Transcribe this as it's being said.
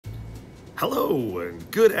Hello and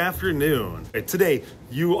good afternoon. Today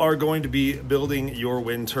you are going to be building your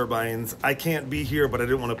wind turbines. I can't be here, but I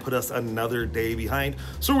didn't want to put us another day behind,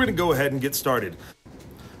 so we're going to go ahead and get started.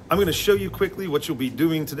 I'm going to show you quickly what you'll be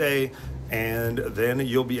doing today, and then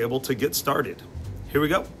you'll be able to get started. Here we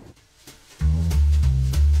go.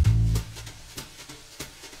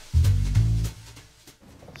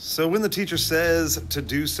 So when the teacher says to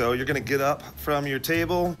do so, you're going to get up from your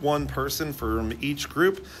table. One person from each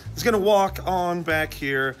group is going to walk on back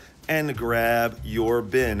here and grab your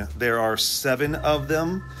bin. There are 7 of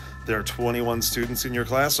them. There are 21 students in your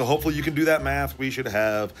class, so hopefully you can do that math. We should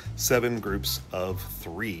have 7 groups of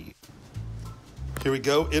 3. Here we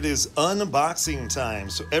go. It is unboxing time.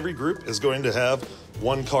 So every group is going to have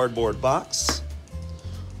 1 cardboard box,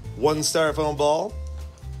 1 styrofoam ball,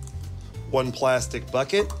 1 plastic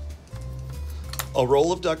bucket, a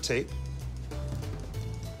roll of duct tape.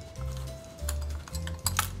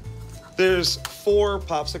 There's 4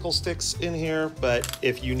 popsicle sticks in here, but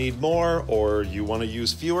if you need more or you want to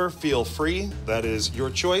use fewer, feel free. That is your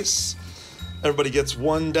choice. Everybody gets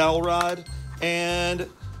 1 dowel rod, and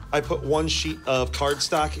I put 1 sheet of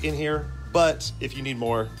cardstock in here, but if you need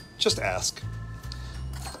more, just ask.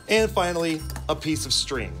 And finally, a piece of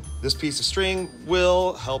string. This piece of string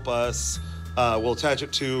will help us we'll attach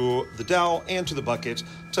it to the dowel and to the bucket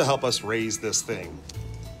to help us raise this thing.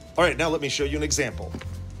 All right, now let me show you an example.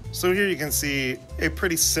 So here you can see a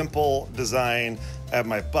pretty simple design. I have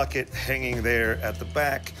my bucket hanging there at the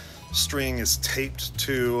back. String is taped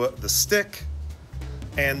to the stick,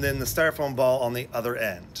 and then the styrofoam ball on the other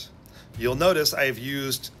end. You'll notice I've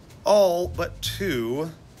used all but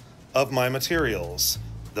 2 of my materials,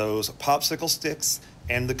 those popsicle sticks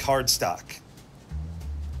and the cardstock.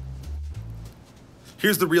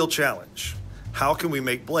 Here's the real challenge. How can we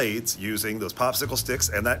make blades using those popsicle sticks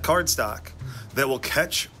and that cardstock that will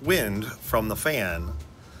catch wind from the fan,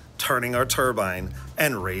 turning our turbine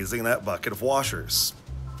and raising that bucket of washers?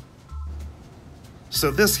 So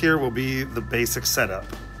this here will be the basic setup.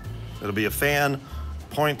 It'll be a fan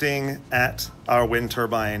pointing at our wind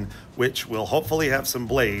turbine, which will hopefully have some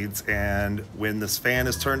blades, and when this fan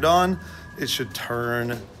is turned on, it should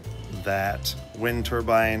turn that wind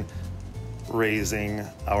turbine, raising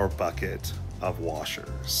our bucket of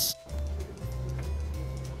washers.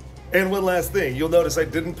 And one last thing, you'll notice I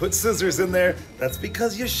didn't put scissors in there. That's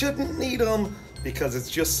because you shouldn't need them, because it's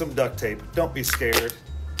just some duct tape. Don't be scared.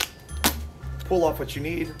 Pull off what you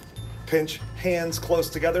need, pinch hands close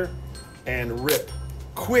together, and rip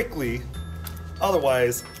quickly.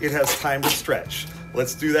 Otherwise, it has time to stretch.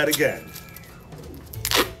 Let's do that again.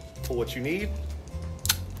 Pull what you need,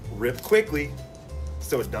 rip quickly,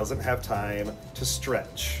 so it doesn't have time to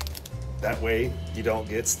stretch. That way you don't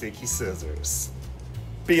get sticky scissors.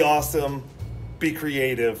 Be awesome, be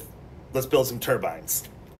creative. Let's build some turbines.